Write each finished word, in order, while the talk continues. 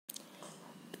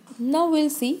Now we'll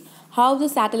see how the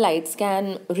satellites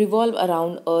can revolve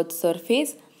around Earth's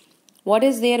surface, what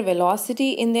is their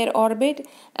velocity in their orbit,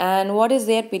 and what is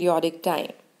their periodic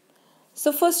time.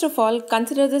 So first of all,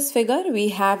 consider this figure. We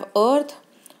have Earth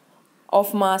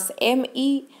of mass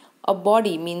ME, a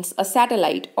body means a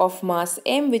satellite of mass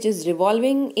m which is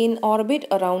revolving in orbit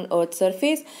around Earth's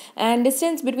surface, and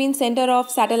distance between center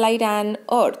of satellite and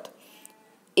Earth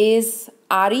is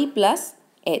RE plus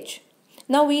h.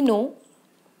 Now we know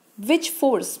which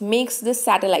force makes this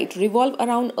satellite revolve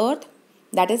around Earth,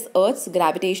 that is Earth's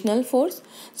gravitational force.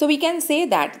 So we can say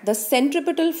that the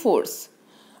centripetal force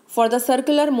for the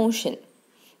circular motion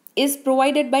is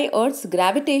provided by Earth's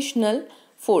gravitational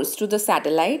force to the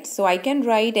satellite. So I can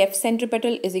write F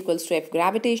centripetal is equals to F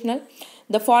gravitational.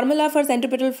 The formula for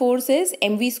centripetal force is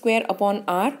mv square upon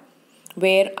r,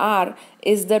 where r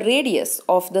is the radius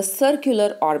of the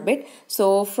circular orbit.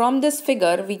 So from this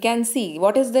figure we can see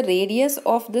what is the radius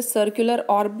of the circular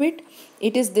orbit.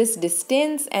 It is this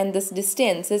distance, and this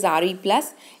distance is re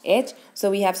plus h.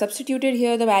 So we have substituted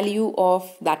here the value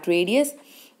of that radius.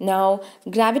 Now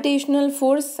gravitational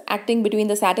force acting between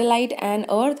the satellite and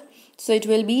Earth, so it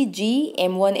will be g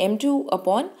m1 m2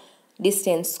 upon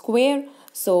distance square.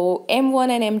 So m1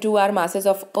 and m2 are masses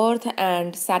of Earth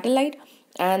and satellite,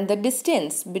 and the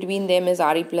distance between them is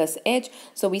re plus h.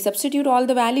 So we substitute all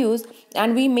the values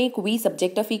and we make v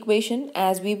subject of equation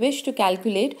as we wish to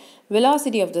calculate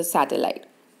velocity of the satellite.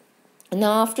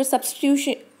 Now after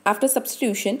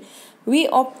substitution we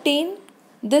obtain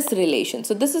this relation.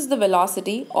 So this is the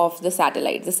velocity of the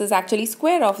satellite. This is actually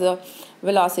square of the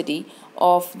velocity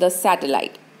of the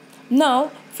satellite.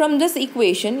 Now from this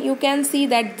equation you can see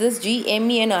that this g,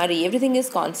 me and re, everything is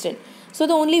constant. So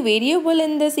the only variable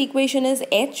in this equation is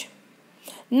h.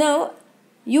 Now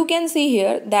you can see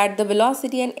here that the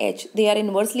velocity and h, they are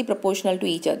inversely proportional to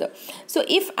each other. So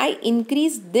if I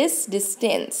increase this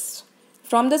distance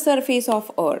from the surface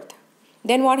of Earth,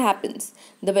 then what happens?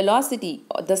 The velocity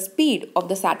or the speed of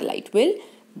the satellite will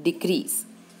decrease.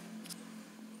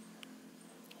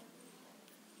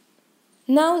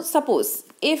 Now suppose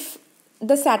if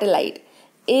the satellite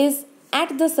is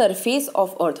at the surface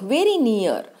of Earth, very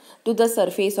near to the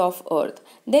surface of Earth,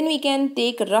 then we can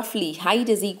take roughly height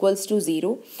is equals to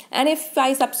 0, and if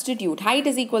I substitute height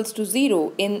is equals to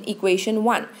 0 in equation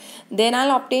 1, then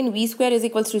I'll obtain v square is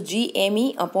equals to g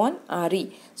me upon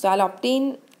re. So I'll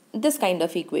obtain this kind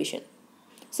of equation.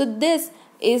 So this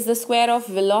is the square of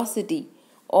velocity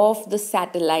of the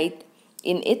satellite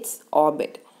in its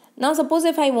orbit. Now suppose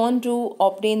if I want to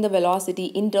obtain the velocity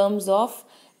in terms of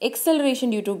acceleration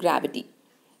due to gravity,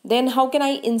 then how can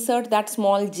I insert that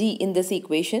small g in this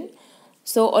equation?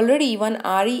 So already one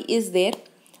re is there,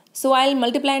 so I'll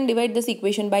multiply and divide this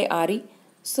equation by re.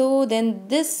 So then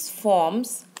this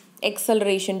forms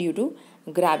acceleration due to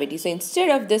gravity. So instead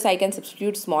of this I can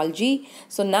substitute small g.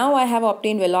 So now I have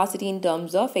obtained velocity in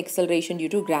terms of acceleration due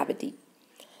to gravity.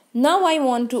 Now I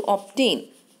want to obtain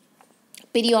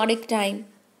periodic time.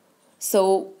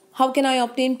 So how can I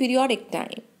obtain periodic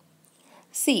time?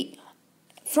 See,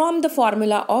 from the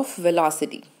formula of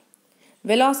velocity,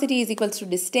 velocity is equals to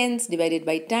distance divided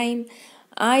by time.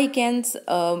 I can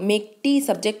make t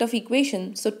subject of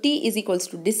equation. So t is equals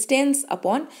to distance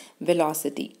upon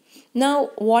velocity. Now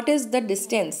what is the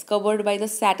distance covered by the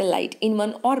satellite in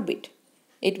one orbit?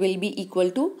 It will be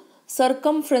equal to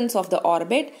circumference of the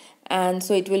orbit, and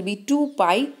so it will be 2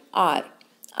 pi r.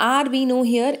 R we know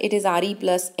here it is re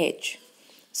plus h.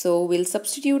 So we'll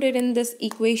substitute it in this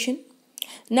equation.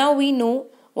 Now we know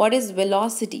what is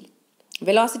velocity.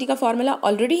 Velocity का formula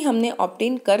already हमने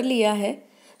obtain कर लिया है.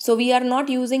 So we are not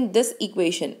using this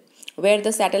equation where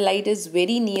the satellite is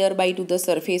very nearby to the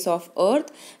surface of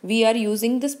Earth. We are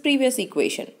using this previous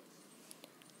equation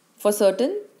for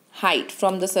certain height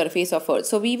from the surface of Earth.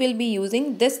 So we will be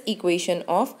using this equation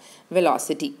of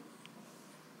velocity.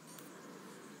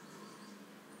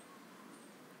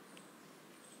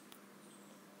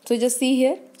 So just see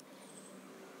here,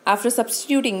 after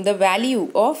substituting the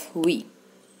value of v,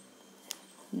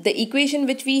 the equation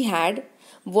which we had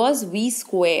was v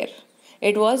square.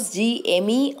 It was g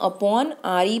me upon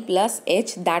re plus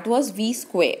h, that was v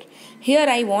square. Here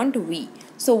I want v.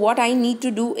 So what I need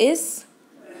to do is,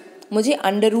 मुझे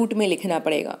under root में लिखना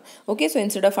पड़ेगा. Okay, so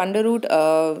instead of under root,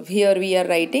 here we are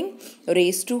writing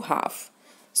raised to half.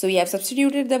 So we have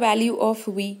substituted the value of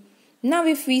v. Now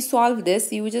if we solve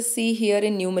this, you just see here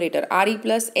in numerator re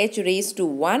plus h raised to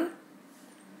 1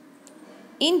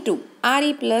 into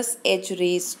re plus h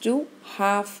raised to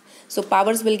half. So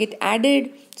powers will get added.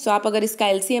 So आप अगर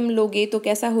इसका LCM लोगे तो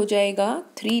कैसा हो जाएगा?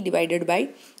 3 divided by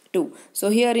 2. So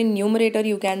here in numerator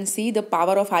you can see the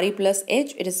power of Re plus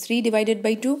H, it is 3 divided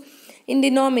by 2. In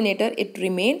denominator it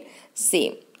remain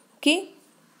same. Okay,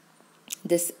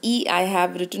 this E I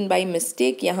have written by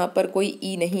mistake, यहाँ पर कोई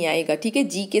ई नहीं आएगा, ठीक है।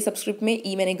 जी के subscript में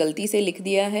ई मैंने गलती से लिख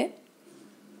दिया है।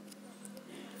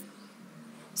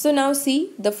 So now see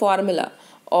the formula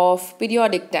of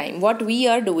periodic time. What we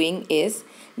are doing is,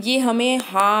 ये हमें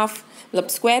हाफ मतलब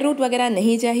स्क्वायर रूट वगैरह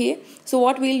नहीं चाहिए। So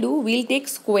what we'll do, we'll take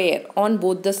square on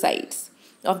both the sides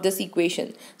of this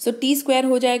equation. So T square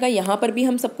हो जाएगा, यहाँ पर भी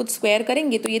हम सब कुछ स्क्वायर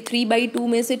करेंगे तो ये 3/2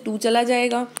 में से 2 चला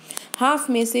जाएगा, हाफ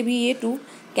में से भी ये 2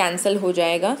 कैंसल हो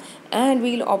जाएगा, and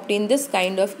we will obtain this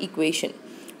kind of equation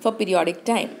for periodic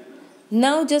time.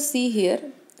 Now just see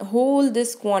here, whole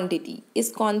this quantity is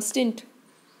constant,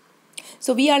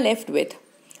 so we are left with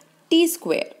T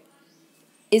square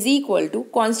is equal to,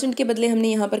 constant के बदले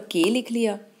हमने यहाँ पर के लिख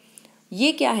लिया,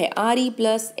 ये क्या है, R E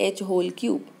plus H whole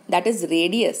cube, that is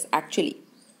radius actually.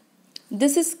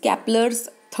 This is Kepler's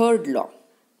third law.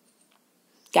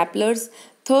 Kepler's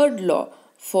third law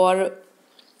for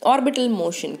orbital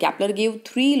motion. Kepler gave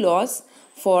 3 laws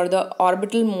for the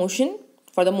orbital motion,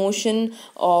 for the motion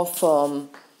of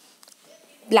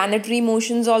planetary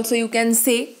motions also you can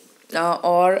say,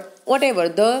 or whatever,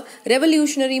 the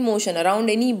revolutionary motion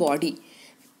around any body.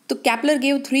 So Kepler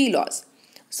gave 3 laws.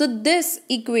 So this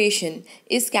equation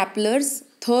is Kepler's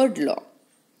third law.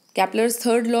 Kepler's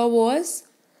third law was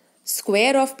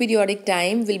square of periodic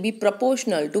time will be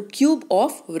proportional to cube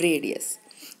of radius.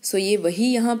 So ये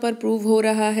वही यहाँ पर prove हो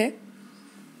रहा है।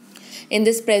 In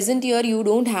this present year you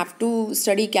don't have to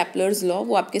study Kepler's law,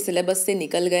 वो आपके syllabus से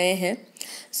निकल गए हैं।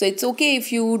 So it's okay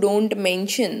if you don't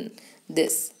mention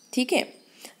this, ठीक है।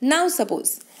 Now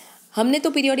suppose हमने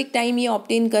तो periodic time ये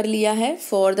obtain कर लिया है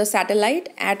for the satellite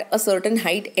at a certain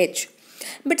height h.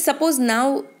 But suppose now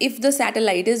if the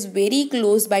satellite is very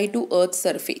close by to Earth's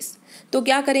surface, तो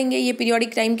क्या करेंगे, ये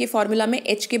पीरियोडिक टाइम के फॉर्मूला में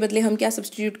h के बदले हम क्या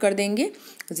सब्सटीट्यूट कर देंगे,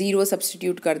 0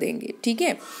 सब्सटीट्यूट कर देंगे, ठीक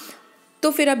है।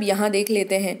 तो फिर अब यहाँ देख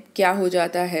लेते हैं क्या हो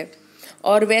जाता है।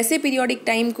 और वैसे पीरियोडिक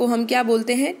टाइम को हम क्या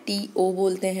बोलते हैं, TO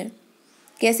बोलते हैं।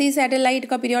 कैसी सैटेलाइट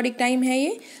का पीरियोडिक टाइम है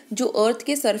ये, जो अर्थ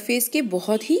के सरफेस के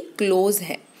बहुत ही क्लोज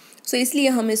है, सो इसलिए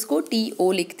हम इसको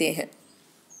TO लिखते हैं।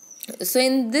 सो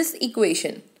in this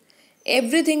equation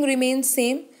everything remains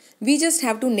same, we just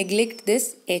have to neglect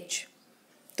this h।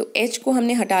 तो h को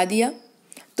हमने हटा दिया,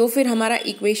 तो फिर हमारा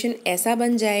इक्वेशन ऐसा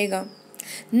बन जाएगा।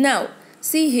 Now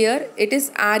see here it is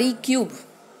R E cube,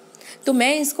 तो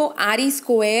मैं इसको R E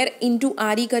square into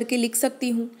R E करके लिख सकती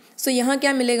हूँ। सो यहाँ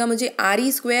क्या मिलेगा मुझे, R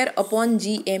E square upon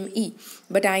G M E,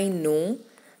 but I know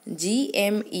G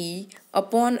M E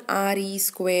upon R E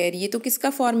square, ये तो किसका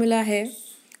फॉर्मूला है,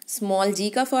 स्मॉल जी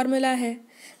का फॉर्मूला है।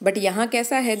 बट यहाँ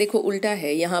कैसा है, देखो उल्टा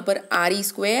है, यहाँ पर R E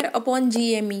square upon G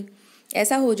M E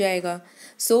ऐसा हो जाएगा।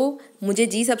 सो मुझे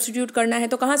जी सब्सटीट्यूट करना है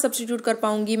तो कहाँ सब्सटीट्यूट कर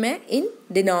पाऊँगी मैं, इन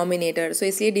डिनोमिनेटर। सो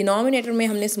इसलिए डिनोमिनेटर में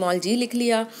हमने स्मॉल जी लिख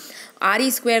लिया, आर ई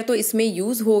स्क्वायर तो इसमें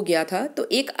यूज़ हो गया था, तो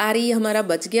एक आर ई हमारा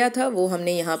बच गया था, वो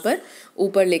हमने यहाँ पर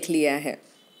ऊपर लिख लिया है।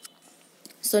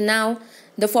 So now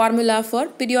the formula for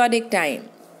periodic time,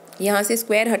 यहाँ से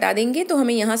स्क्वायर हटा देंगे तो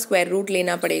हमें यहाँ स्क्वायर रूट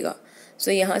लेना पड़ेगा।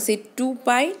 सो यहाँ से 2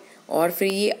 पाई और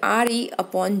फिर ये आर ई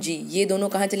अपॉन जी, ये दोनों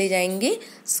कहाँ चले जाएंगे,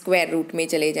 स्क्वायर रूट में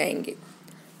चले जाएंगे।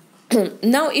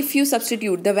 Now if you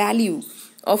substitute the value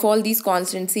of all these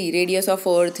constants, radius of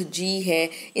earth जी है,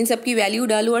 इन सब की वैल्यू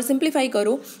डालो और सिंप्लीफाई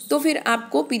करो, तो फिर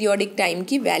आपको पीरियोडिक टाइम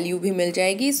की वैल्यू भी मिल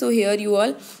जाएगी। So here you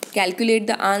all calculate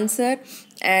the answer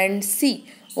and C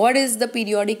what is the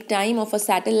periodic time of a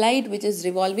satellite which is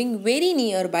revolving very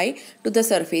nearby to the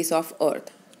surface of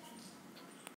Earth.